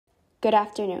Good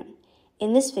afternoon.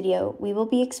 In this video, we will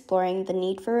be exploring the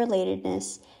need for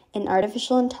relatedness in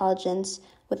artificial intelligence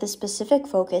with a specific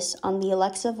focus on the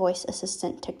Alexa voice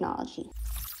assistant technology.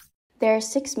 There are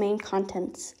 6 main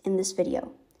contents in this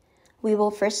video. We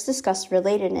will first discuss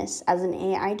relatedness as an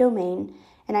AI domain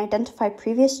and identify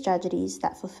previous strategies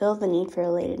that fulfill the need for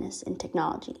relatedness in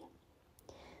technology.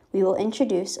 We will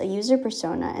introduce a user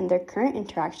persona and their current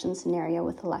interaction scenario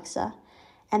with Alexa,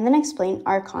 and then explain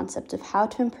our concept of how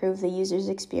to improve the user's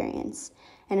experience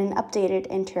in an updated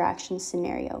interaction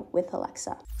scenario with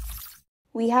Alexa.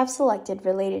 We have selected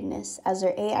relatedness as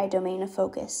our AI domain of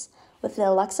focus, with the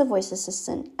Alexa voice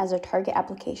assistant as our target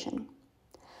application.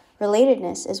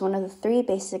 Relatedness is one of the 3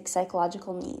 basic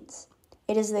psychological needs.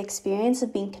 It is the experience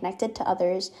of being connected to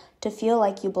others to feel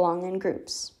like you belong in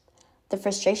groups. The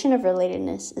frustration of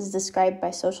relatedness is described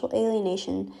by social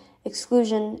alienation,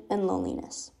 exclusion, and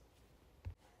loneliness.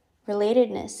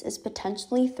 Relatedness is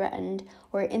potentially threatened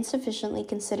or insufficiently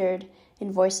considered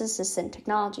in voice assistant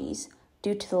technologies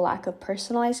due to the lack of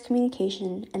personalized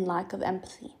communication and lack of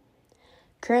empathy.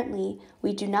 Currently,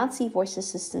 we do not see voice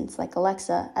assistants like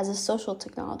Alexa as a social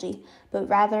technology, but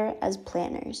rather as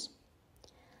planners.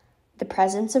 The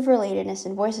presence of relatedness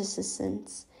in voice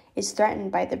assistants is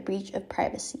threatened by the breach of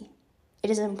privacy.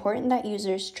 It is important that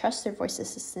users trust their voice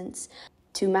assistants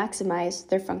to maximize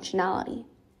their functionality.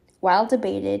 While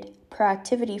debated,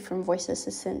 proactivity from voice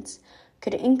assistants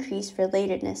could increase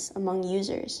relatedness among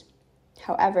users.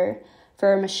 However,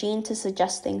 for a machine to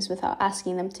suggest things without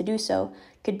asking them to do so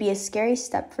could be a scary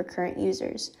step for current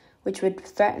users, which would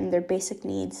threaten their basic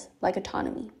needs like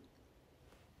autonomy.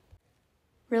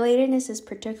 Relatedness is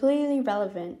particularly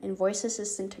relevant in voice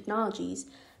assistant technologies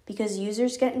because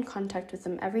users get in contact with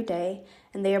them every day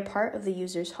and they are part of the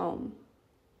user's home.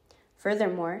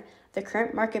 Furthermore, the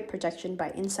current market projection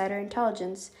by Insider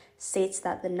Intelligence states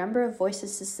that the number of voice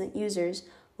assistant users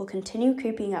will continue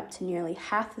creeping up to nearly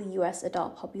half the U.S.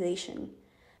 adult population.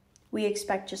 We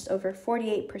expect just over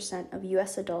 48% of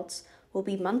U.S. adults will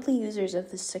be monthly users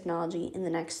of this technology in the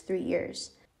next 3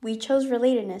 years. We chose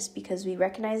relatedness because we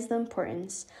recognize the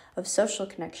importance of social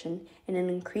connection in an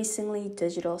increasingly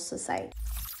digital society.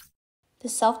 The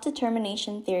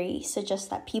self-determination theory suggests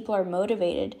that people are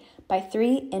motivated by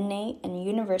 3 innate and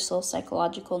universal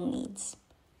psychological needs: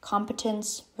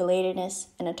 competence, relatedness,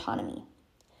 and autonomy.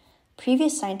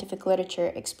 Previous scientific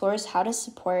literature explores how to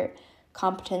support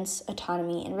competence,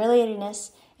 autonomy, and relatedness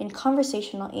in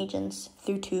conversational agents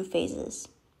through 2 phases.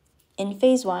 In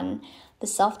phase 1, the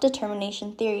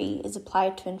self-determination theory is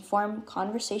applied to inform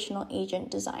conversational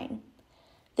agent design.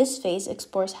 This phase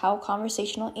explores how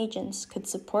conversational agents could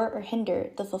support or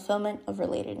hinder the fulfillment of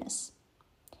relatedness.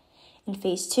 In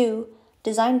phase 2,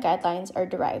 design guidelines are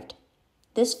derived.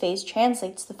 This phase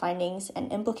translates the findings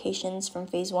and implications from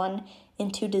phase 1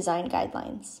 into design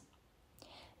guidelines.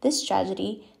 This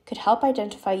strategy could help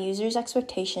identify users'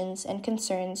 expectations and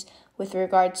concerns with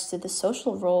regards to the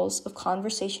social roles of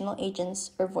conversational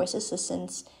agents or voice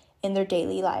assistants in their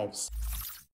daily lives.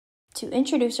 To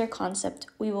introduce our concept,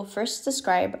 we will first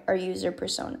describe our user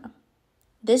persona.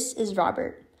 This is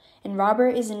Robert, and Robert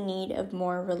is in need of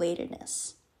more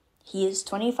relatedness. He is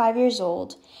 25 years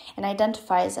old and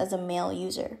identifies as a male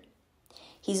user.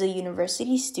 He's a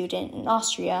university student in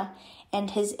Austria,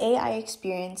 and his AI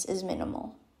experience is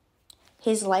minimal.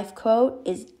 His life quote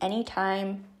is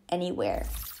anytime, anywhere.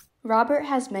 Robert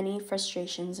has many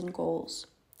frustrations and goals.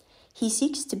 He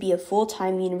seeks to be a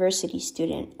full-time university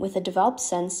student with a developed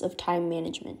sense of time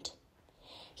management.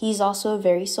 He is also a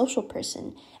very social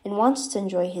person and wants to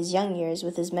enjoy his young years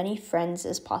with as many friends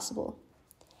as possible.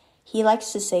 He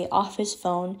likes to stay off his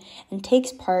phone and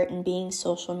takes part in being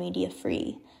social media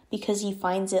free because he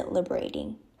finds it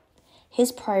liberating.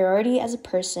 His priority as a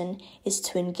person is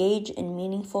to engage in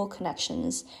meaningful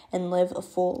connections and live a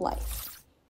full life.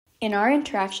 In our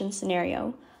interaction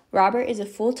scenario, Robert is a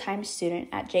full-time student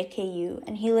at JKU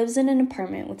and he lives in an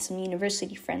apartment with some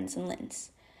university friends in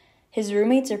Linz. His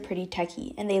roommates are pretty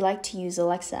techie and they like to use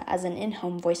Alexa as an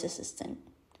in-home voice assistant.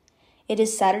 It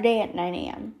is Saturday at 9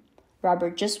 a.m.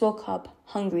 Robert just woke up,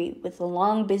 hungry, with a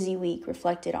long, busy week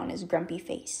reflected on his grumpy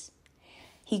face.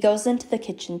 He goes into the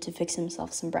kitchen to fix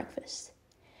himself some breakfast.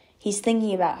 He's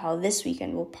thinking about how this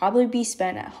weekend will probably be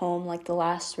spent at home like the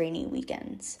last rainy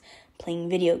weekends, playing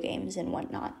video games and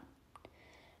whatnot.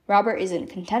 Robert isn't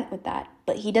content with that,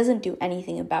 but he doesn't do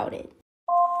anything about it.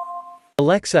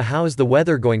 Alexa, how is the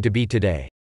weather going to be today?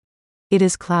 It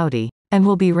is cloudy, and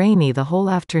will be rainy the whole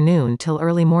afternoon till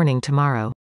early morning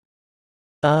tomorrow.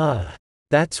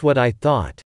 That's what I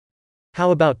thought.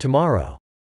 How about tomorrow?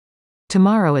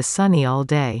 Tomorrow is sunny all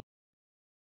day.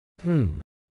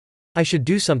 I should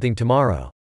do something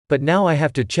tomorrow. But now I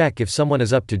have to check if someone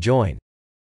is up to join.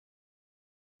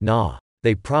 Nah,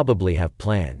 they probably have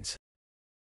plans.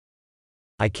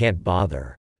 I can't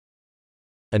bother.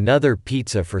 Another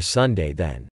pizza for Sunday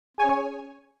then.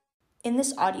 In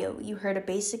this audio, you heard a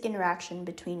basic interaction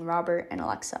between Robert and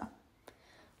Alexa.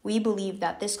 We believe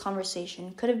that this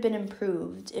conversation could have been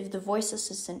improved if the voice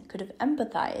assistant could have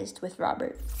empathized with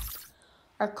Robert.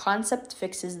 Our concept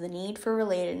fixes the need for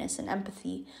relatedness and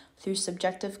empathy through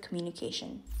subjective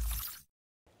communication.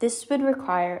 This would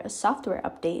require a software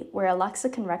update where Alexa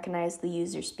can recognize the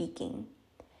user speaking.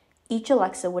 Each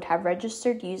Alexa would have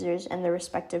registered users and their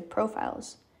respective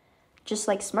profiles. Just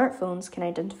like smartphones can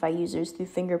identify users through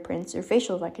fingerprints or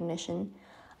facial recognition,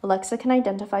 Alexa can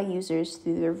identify users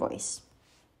through their voice.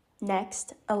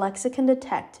 Next, Alexa can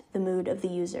detect the mood of the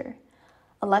user.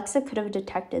 Alexa could have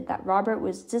detected that Robert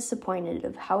was disappointed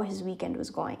of how his weekend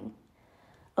was going.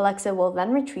 Alexa will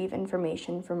then retrieve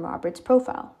information from Robert's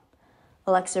profile.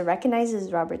 Alexa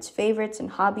recognizes Robert's favorites and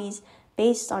hobbies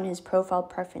based on his profile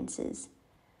preferences.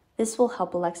 This will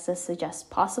help Alexa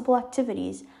suggest possible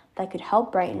activities that could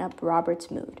help brighten up Robert's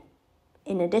mood.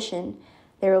 In addition,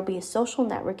 there will be a social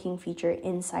networking feature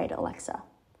inside Alexa.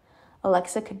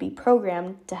 Alexa could be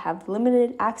programmed to have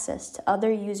limited access to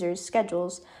other users'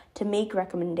 schedules to make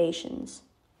recommendations.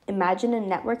 Imagine a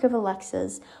network of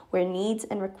Alexas where needs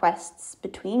and requests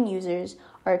between users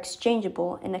are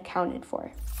exchangeable and accounted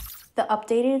for. The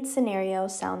updated scenario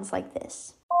sounds like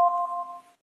this.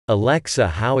 Alexa,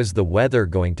 how is the weather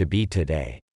going to be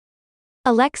today?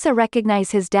 Alexa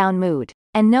recognized his down mood,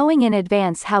 and knowing in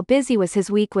advance how busy his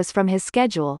week was from his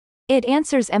schedule, it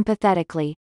answers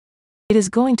empathetically. It is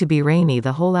going to be rainy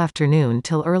the whole afternoon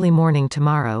till early morning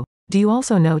tomorrow. Do you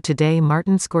also know today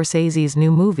Martin Scorsese's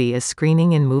new movie is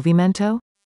screening in Movimento?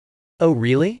 Oh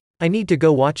really? I need to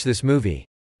go watch this movie.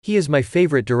 He is my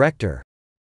favorite director.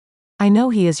 I know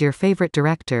he is your favorite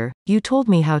director. You told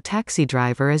me how Taxi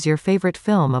Driver is your favorite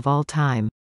film of all time.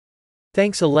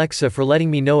 Thanks Alexa for letting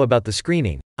me know about the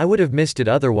screening. I would have missed it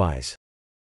otherwise.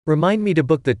 Remind me to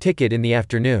book the ticket in the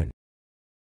afternoon.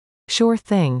 Sure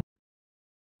thing.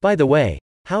 By the way,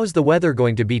 how is the weather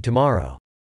going to be tomorrow?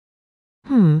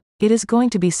 It is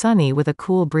going to be sunny with a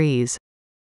cool breeze.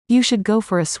 You should go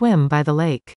for a swim by the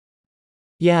lake.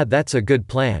 Yeah, that's a good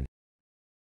plan.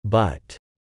 But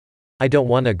I don't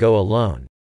want to go alone.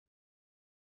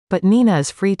 But Nina is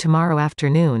free tomorrow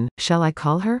afternoon. Shall I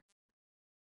call her?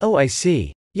 Oh, I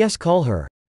see. Yes, call her.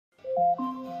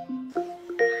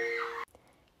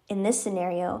 In this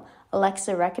scenario,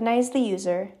 Alexa recognized the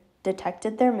user,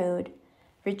 detected their mood,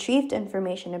 retrieved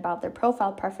information about their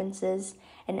profile preferences,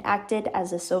 and acted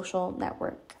as a social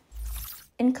network.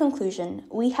 In conclusion,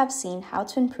 we have seen how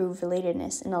to improve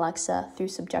relatedness in Alexa through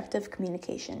subjective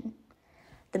communication.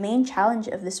 The main challenge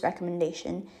of this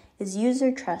recommendation is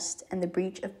user trust and the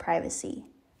breach of privacy.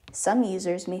 Some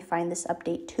users may find this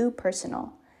update too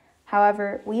personal.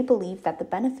 However, we believe that the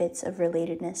benefits of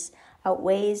relatedness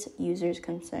outweighs users'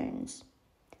 concerns.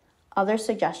 Other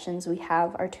suggestions we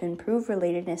have are to improve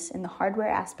relatedness in the hardware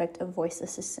aspect of voice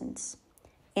assistants,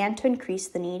 and to increase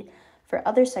the need for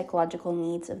other psychological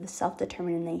needs of the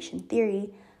self-determination theory,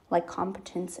 like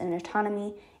competence and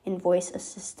autonomy in voice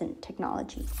assistant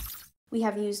technology. We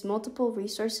have used multiple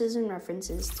resources and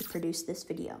references to produce this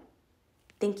video.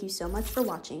 Thank you so much for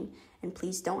watching, and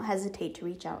please don't hesitate to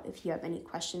reach out if you have any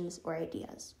questions or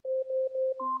ideas.